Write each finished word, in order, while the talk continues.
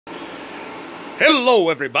Hello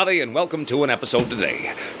everybody and welcome to an episode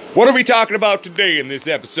today. What are we talking about today in this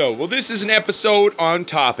episode? Well, this is an episode on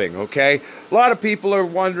topping, okay? A lot of people are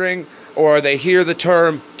wondering, or they hear the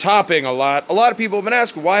term topping a lot. A lot of people have been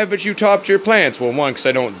asking, why haven't you topped your plants? Well, one, because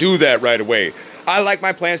I don't do that right away. I like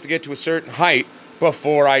my plants to get to a certain height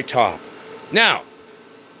before I top. Now,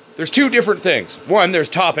 there's two different things. One, there's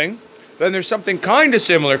topping. Then there's something kind of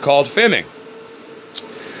similar called fimming.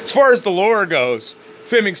 As far as the lore goes,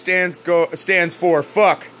 fimming stands for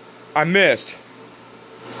fuck, I missed.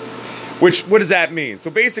 What does that mean?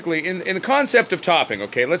 So basically, in the concept of topping,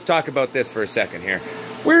 okay, let's talk about this for a second here.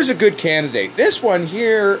 Where's a good candidate? This one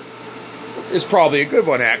here is probably a good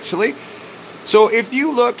one, actually. So if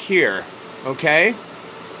you look here, okay,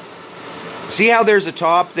 see how there's a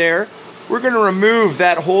top there? We're going to remove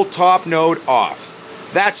that whole top node off.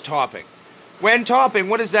 That's topping. When topping,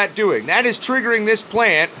 what is that doing? That is triggering this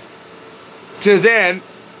plant to then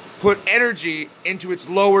put energy into its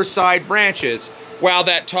lower side branches while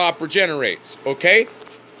that top regenerates, okay?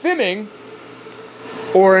 Fimming,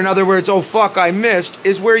 or in other words, oh fuck, I missed,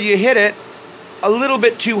 is where you hit it a little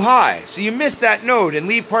bit too high. So you miss that node and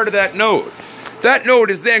leave part of that node. That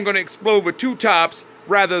node is then going to explode with two tops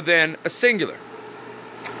rather than a singular.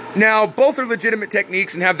 Now, both are legitimate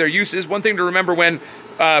techniques and have their uses. One thing to remember when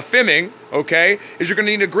fimming, okay, is you're going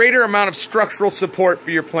to need a greater amount of structural support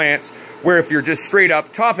for your plants, where if you're just straight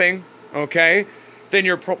up topping, okay, then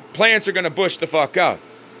your plants are going to bush the fuck out.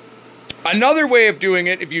 Another way of doing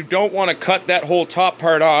it, if you don't want to cut that whole top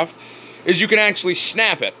part off, is you can actually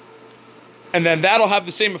snap it. And then that'll have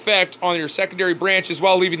the same effect on your secondary branches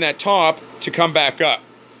while leaving that top to come back up.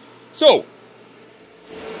 So,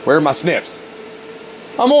 where are my snips?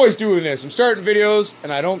 I'm always doing this. I'm starting videos,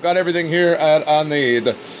 and I don't got everything here on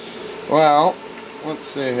the well, let's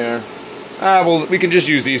see here. Well, we can just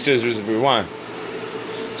use these scissors if we want.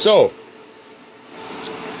 So,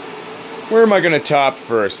 where am I going to top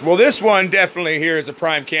first? Well, this one definitely here is a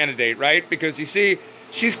prime candidate, right? Because you see,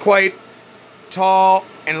 she's quite tall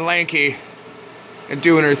and lanky and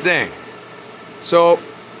doing her thing. So,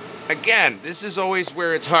 again, this is always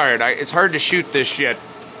where it's hard. It's hard to shoot this shit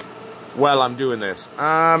while I'm doing this.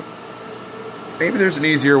 Maybe there's an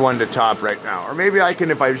easier one to top right now. Or maybe I can,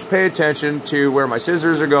 if I just pay attention to where my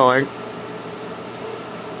scissors are going.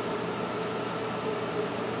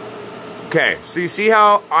 Okay, so you see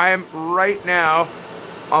how I'm right now,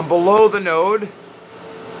 I'm below the node.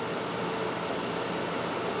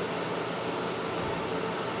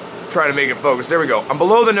 Try to make it focus. There we go. I'm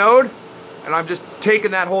below the node, and I'm just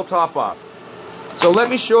taking that whole top off. So let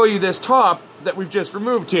me show you this top that we've just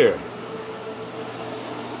removed here.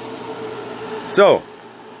 So,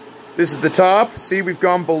 this is the top. See, we've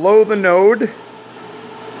gone below the node,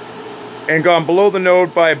 and gone below the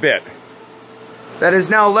node by a bit. That has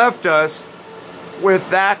now left us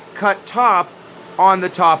with that cut top on the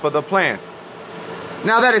top of the plant.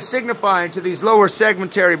 Now that is signifying to these lower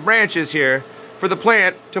segmentary branches here for the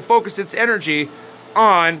plant to focus its energy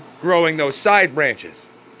on growing those side branches.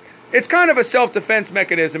 It's kind of a self-defense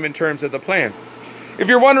mechanism in terms of the plant. If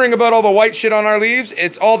you're wondering about all the white shit on our leaves,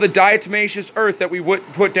 it's all the diatomaceous earth that we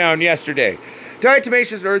put down yesterday.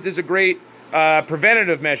 Diatomaceous earth is a great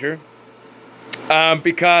preventative measure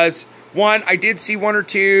because, one, I did see one or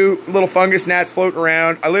two little fungus gnats floating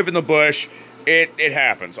around. I live in the bush. It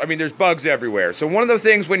happens. I mean, there's bugs everywhere. So one of the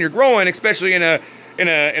things when you're growing, especially in an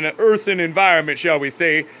earthen environment, shall we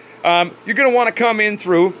say, you're going to want to come in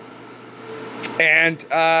through and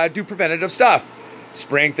do preventative stuff.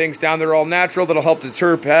 Spraying things down that are all natural that'll help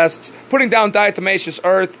deter pests. Putting down diatomaceous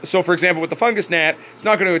earth. So, for example, with the fungus gnat, it's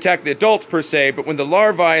not going to attack the adults per se, but when the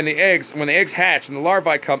larvae and the eggs, when the eggs hatch and the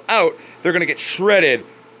larvae come out, they're going to get shredded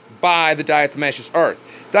by the diatomaceous earth.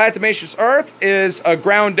 Diatomaceous earth is a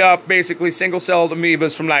ground up, basically single-celled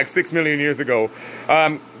amoebas from like 6 million years ago.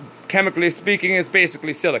 Chemically speaking, it's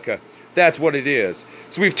basically silica. That's what it is.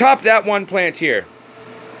 So we've topped that one plant here.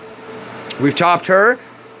 We've topped her.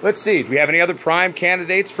 Let's see, do we have any other prime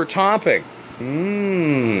candidates for topping?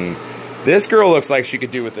 This girl looks like she could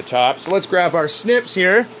do with the top. So let's grab our snips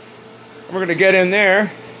here. And we're going to get in there.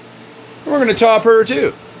 And we're going to top her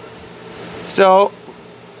too. So,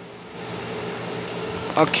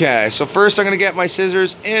 okay, so first I'm going to get my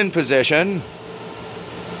scissors in position.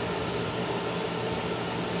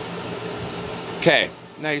 Okay,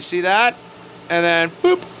 now you see that? And then,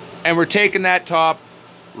 boop, and we're taking that top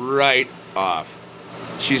right off.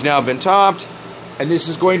 She's now been topped, and this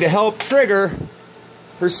is going to help trigger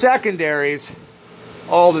her secondaries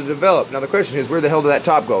all to develop. Now the question is, where the hell did that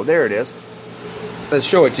top go? There it is. Let's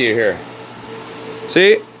show it to you here.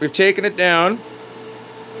 See, we've taken it down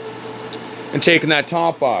and taken that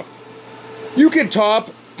top off. You can top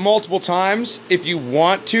multiple times if you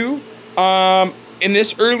want to. In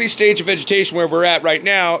this early stage of vegetation where we're at right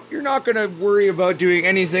now, you're not going to worry about doing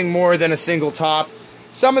anything more than a single top.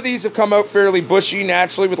 Some of these have come out fairly bushy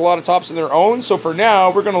naturally with a lot of tops of their own, so for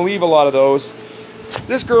now, we're going to leave a lot of those.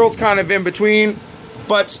 This girl's kind of in between,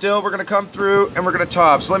 but still, we're going to come through and we're going to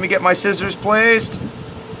top. So let me get my scissors placed.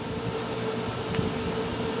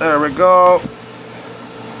 There we go.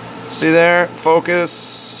 See there?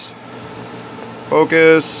 Focus.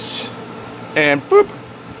 Focus. And boop.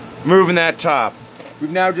 Moving that top.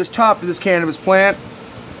 We've now just topped this cannabis plant.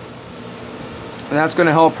 And that's going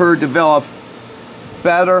to help her develop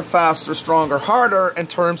better, faster, stronger, harder in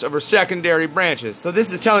terms of her secondary branches. So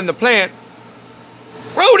this is telling the plant,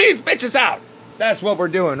 grow these bitches out. That's what we're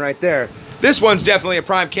doing right there. This one's definitely a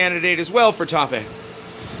prime candidate as well for topping.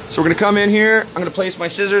 So we're going to come in here. I'm going to place my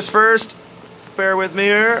scissors first. Bear with me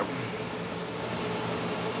here.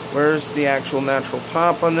 Where's the actual natural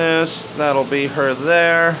top on this? That'll be her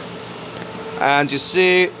there. And you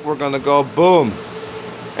see, we're going to go boom.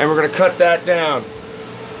 And we're going to cut that down.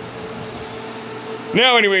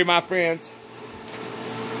 Now anyway, my friends,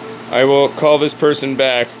 I will call this person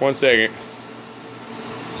back. 1 second.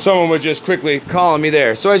 Someone was just quickly calling me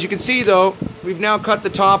there. So as you can see though, we've now cut the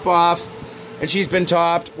top off and she's been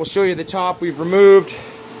topped. We'll show you the top we've removed.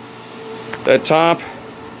 That top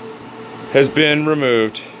has been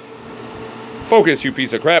removed. Focus, you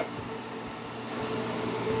piece of crap.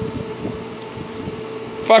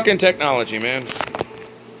 Fucking technology, man.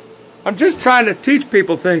 I'm just trying to teach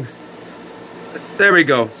people things. There we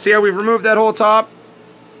go. See how we've removed that whole top?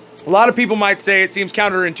 A lot of people might say it seems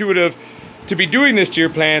counterintuitive to be doing this to your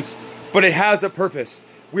plants, but it has a purpose.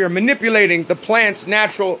 We are manipulating the plant's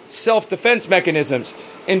natural self-defense mechanisms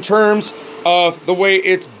in terms of the way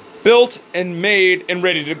it's built and made and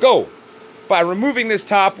ready to go. By removing this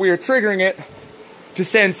top, we are triggering it to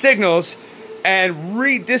send signals and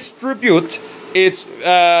redistribute its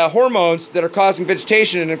hormones that are causing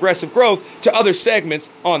vegetation and aggressive growth to other segments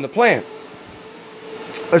on the plant.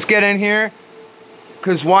 Let's get in here,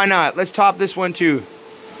 because why not? Let's top this one too.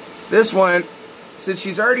 This one, since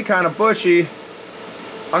she's already kind of bushy,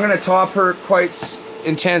 I'm going to top her quite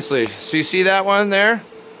intensely. So you see that one there?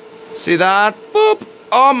 See that? Boop!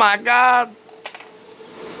 Oh my God!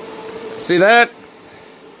 See that?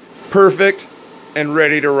 Perfect and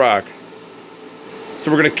ready to rock.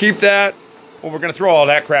 So we're going to keep that, or we're going to throw all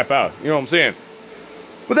that crap out. You know what I'm saying?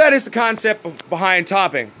 But that is the concept behind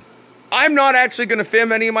topping. I'm not actually going to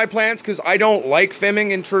film any of my plants because I don't like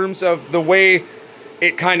filming in terms of the way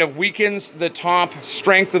it kind of weakens the top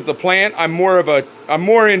strength of the plant. I'm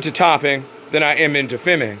more into topping than I am into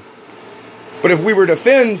filming. But if we were to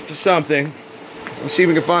film something, let's see if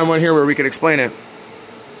we can find one here where we can explain it.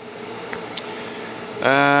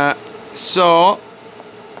 So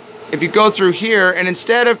if you go through here, and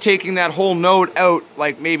instead of taking that whole node out,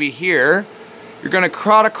 like maybe here, you're going to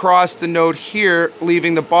cut across the node here,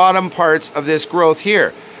 leaving the bottom parts of this growth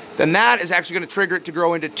here. Then that is actually going to trigger it to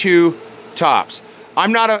grow into 2 tops.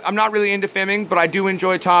 I'm not really into filming, but I do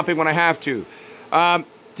enjoy topping when I have to.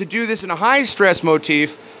 To do this in a high stress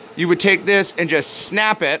motif, you would take this and just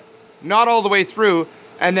snap it, not all the way through,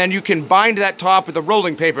 and then you can bind that top with a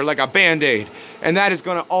rolling paper like a band-aid, and that is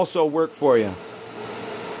going to also work for you.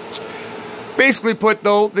 Basically put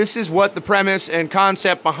though, this is what the premise and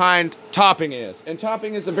concept behind topping is. And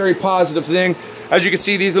topping is a very positive thing. As you can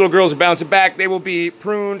see, these little girls are bouncing back. They will be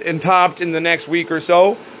pruned and topped in the next week or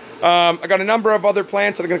so. I got a number of other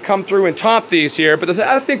plants that are going to come through and top these here, but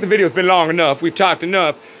I think the video's been long enough. We've talked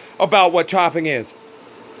enough about what topping is.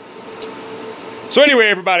 So anyway,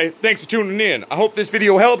 everybody, thanks for tuning in. I hope this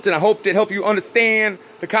video helped, and I hope it helped you understand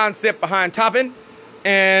the concept behind topping.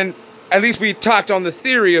 And at least we talked on the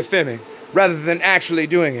theory of filming, rather than actually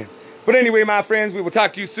doing it. But anyway, my friends, we will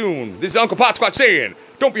talk to you soon. This is Uncle Potsquatch saying,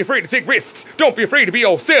 don't be afraid to take risks. Don't be afraid to be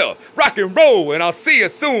yourself. Rock and roll, and I'll see you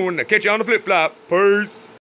soon. I'll catch you on the flip-flop. Peace.